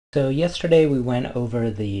So yesterday we went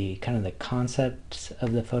over the kind of the concepts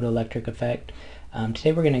of the photoelectric effect.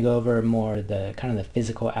 Today we're going to go over more the kind of the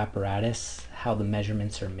physical apparatus, how the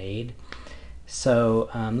measurements are made. So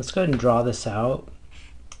let's go ahead and draw this out.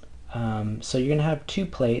 So you're going to have two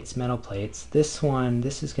plates, metal plates. This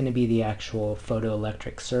is going to be the actual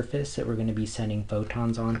photoelectric surface that we're going to be sending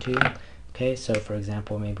photons onto. Okay, so for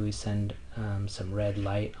example, maybe we send some red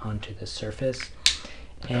light onto the surface.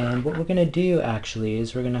 And what we're going to do actually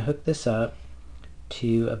is we're going to hook this up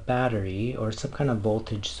to a battery or some kind of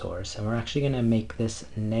voltage source, and we're actually going to make this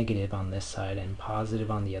negative on this side and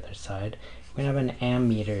positive on the other side. We're going to have an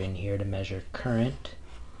ammeter in here to measure current,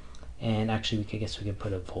 and actually I guess we could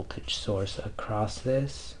put a voltage source across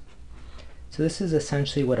this. So this is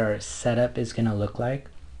essentially what our setup is going to look like.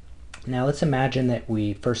 Now let's imagine that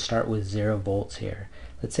we first start with 0 volts here.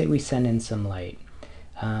 Let's say we send in some light.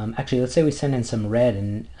 Actually, let's say we send in some red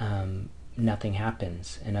and nothing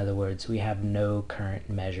happens. In other words, we have no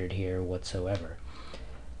current measured here whatsoever.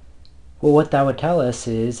 Well, what that would tell us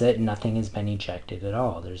is that nothing has been ejected at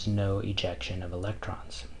all. There's no ejection of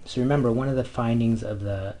electrons. So remember, one of the findings of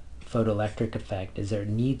the photoelectric effect is there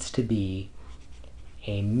needs to be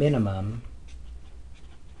a minimum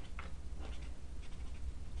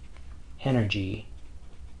energy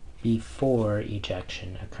before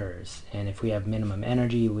ejection occurs. And if we have minimum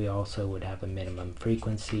energy, we also would have a minimum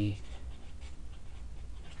frequency.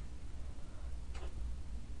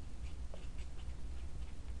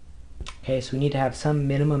 Okay, so we need to have some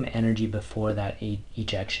minimum energy before that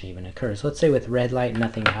ejection even occurs. Let's say with red light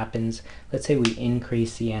nothing happens. Let's say we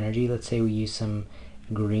increase the energy. Let's say we use some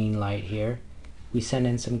green light here. We send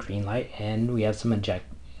in some green light and we have some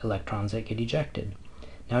electrons that get ejected.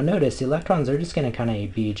 Now notice the electrons are just going to kind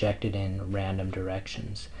of be ejected in random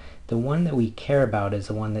directions. The one that we care about is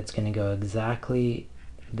the one that's going to go exactly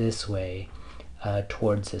this way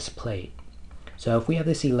towards this plate. So if we have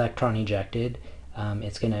this electron ejected,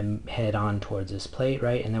 it's going to head on towards this plate,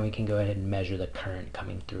 right? And then we can go ahead and measure the current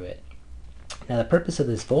coming through it. Now the purpose of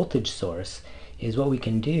this voltage source is what we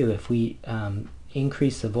can do if we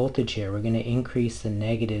increase the voltage here. We're going to increase the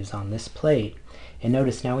negatives on this plate. And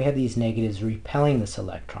notice now we have these negatives repelling this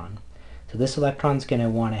electron. So this electron is going to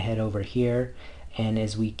want to head over here, and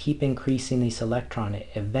as we keep increasing this electron,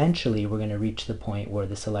 eventually we're going to reach the point where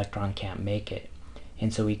this electron can't make it.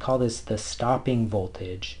 And so we call this the stopping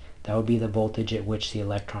voltage. That would be the voltage at which the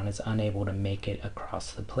electron is unable to make it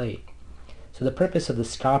across the plate. So the purpose of the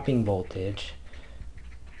stopping voltage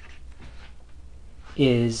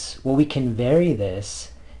is, well, we can vary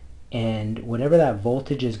this, and whatever that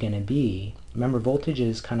voltage is going to be, remember voltage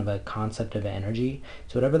is kind of a concept of energy,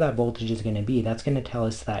 so whatever that voltage is going to be, that's going to tell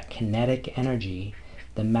us that kinetic energy,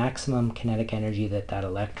 the maximum kinetic energy that that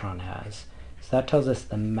electron has. So that tells us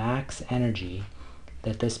the max energy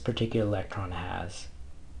that this particular electron has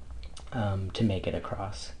to make it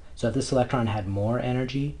across. So if this electron had more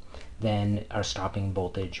energy, then our stopping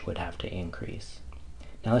voltage would have to increase.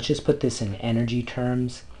 Now let's just put this in energy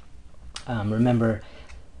terms. Remember,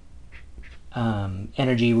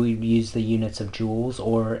 energy, we use the units of joules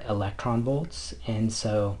or electron volts. And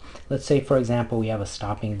so let's say, for example, we have a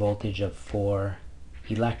stopping voltage of 4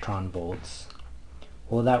 electron volts.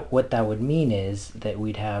 Well, what that would mean is that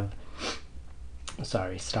we'd have,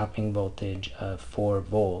 stopping voltage of 4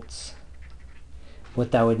 volts.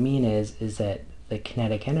 What that would mean is that the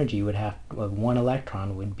kinetic energy would have, one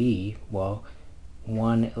electron would be, well,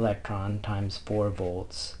 1 electron times 4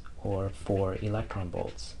 volts, or 4 electron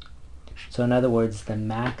volts. So in other words, the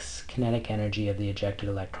max kinetic energy of the ejected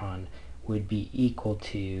electron would be equal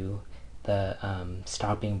to the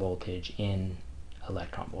stopping voltage in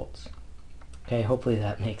electron volts. Okay, hopefully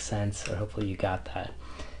that makes sense, or hopefully you got that.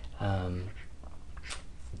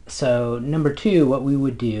 So number 2, what we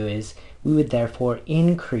would do is we would therefore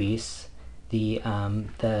increase the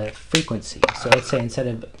frequency. So let's say instead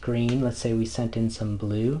of green, let's say we sent in some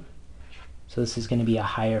blue. So this is going to be a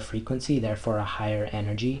higher frequency, therefore a higher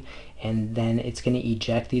energy, and then it's going to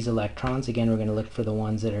eject these electrons. Again, we're going to look for the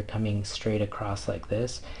ones that are coming straight across like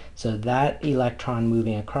this. So that electron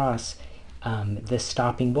moving across, the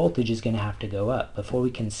stopping voltage is going to have to go up. Before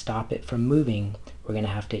we can stop it from moving, we're going to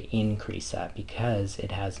have to increase that because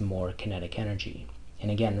it has more kinetic energy.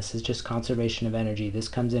 And again, this is just conservation of energy. This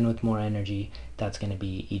comes in with more energy, that's going to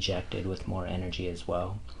be ejected with more energy as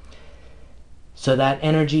well. So that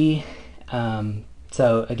energy,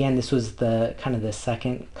 so again, this was the kind of the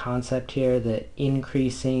second concept here, that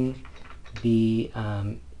increasing the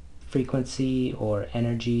frequency or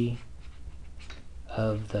energy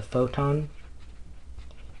of the photon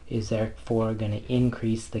is therefore going to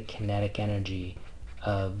increase the kinetic energy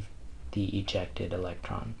of the ejected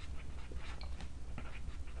electron.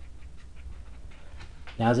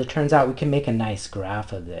 Now, as it turns out, we can make a nice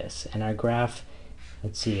graph of this. And our graph,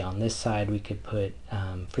 let's see, on this side we could put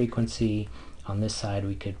frequency. On this side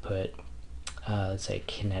we could put, let's say,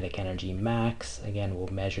 kinetic energy max. Again,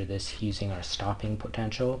 we'll measure this using our stopping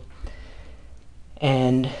potential.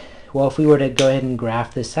 And, well, if we were to go ahead and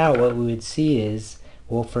graph this out, what we would see is,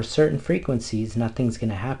 well, for certain frequencies, nothing's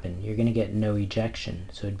going to happen. You're going to get no ejection.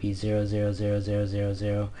 So it'd be 0, 0, 0, 0, 0,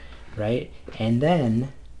 0, right? And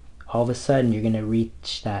then all of a sudden you're going to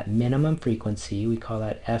reach that minimum frequency. We call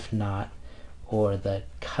that F naught, or the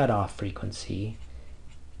cutoff frequency,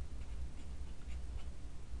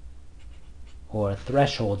 or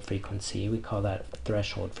threshold frequency. We call that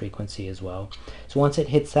threshold frequency as well. So once it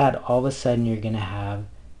hits that, all of a sudden you're going to have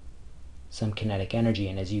some kinetic energy,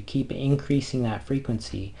 and as you keep increasing that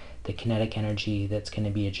frequency, the kinetic energy that's going to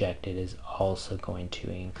be ejected is also going to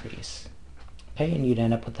increase. Okay, and you'd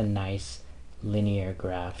end up with a nice linear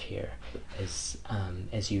graph here as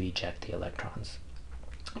you eject the electrons.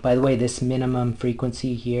 By the way, this minimum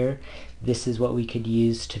frequency here, this is what we could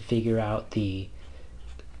use to figure out the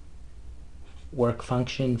work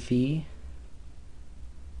function phi.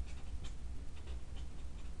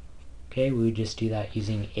 Okay, we would just do that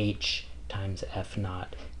using h times F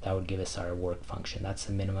naught. That would give us our work function. That's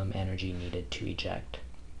the minimum energy needed to eject.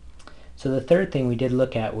 So the third thing we did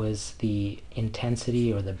look at was the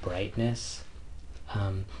intensity or the brightness.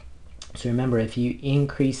 So remember, if you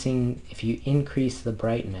increase the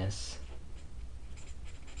brightness,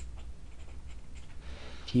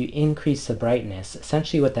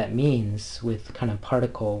 essentially what that means with kind of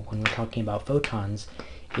particle, when we're talking about photons,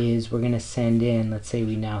 is we're going to send in, let's say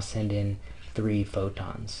we now send in 3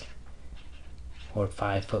 photons or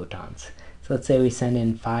 5 photons. So let's say we send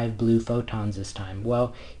in 5 blue photons this time.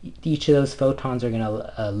 Well, each of those photons are going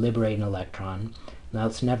to liberate an electron. Now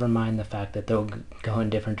let's never mind the fact that they'll go in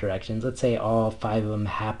different directions. Let's say all 5 of them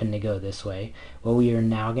happen to go this way. Well, we are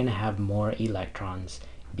now going to have more electrons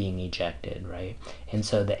being ejected, right? And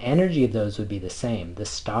so the energy of those would be the same. The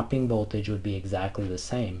stopping voltage would be exactly the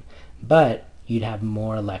same, but you'd have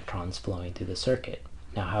more electrons flowing through the circuit.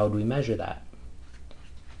 Now, how would we measure that?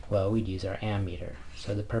 Well, we'd use our ammeter.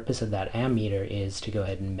 So the purpose of that ammeter is to go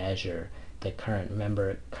ahead and measure the current.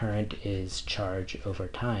 Remember, current is charge over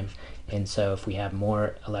time, and so if we have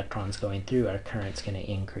more electrons going through, our current's going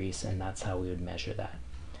to increase, and that's how we would measure that.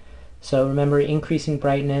 So remember, increasing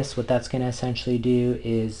brightness, what that's going to essentially do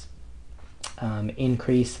is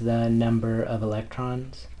increase the number of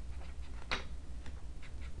electrons,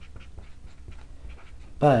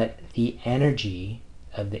 but the energy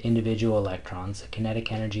of the individual electrons, the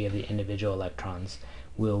kinetic energy of the individual electrons,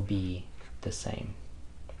 will be the same.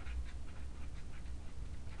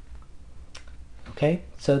 Okay,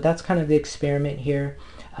 so that's kind of the experiment here.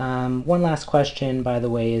 One last question, by the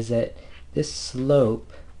way, is that this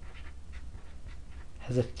slope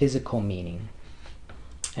has a physical meaning.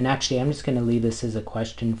 And actually, I'm just going to leave this as a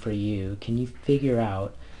question for you. Can you figure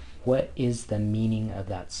out what is the meaning of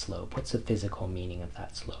that slope? What's the physical meaning of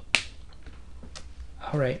that slope?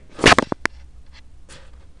 All right.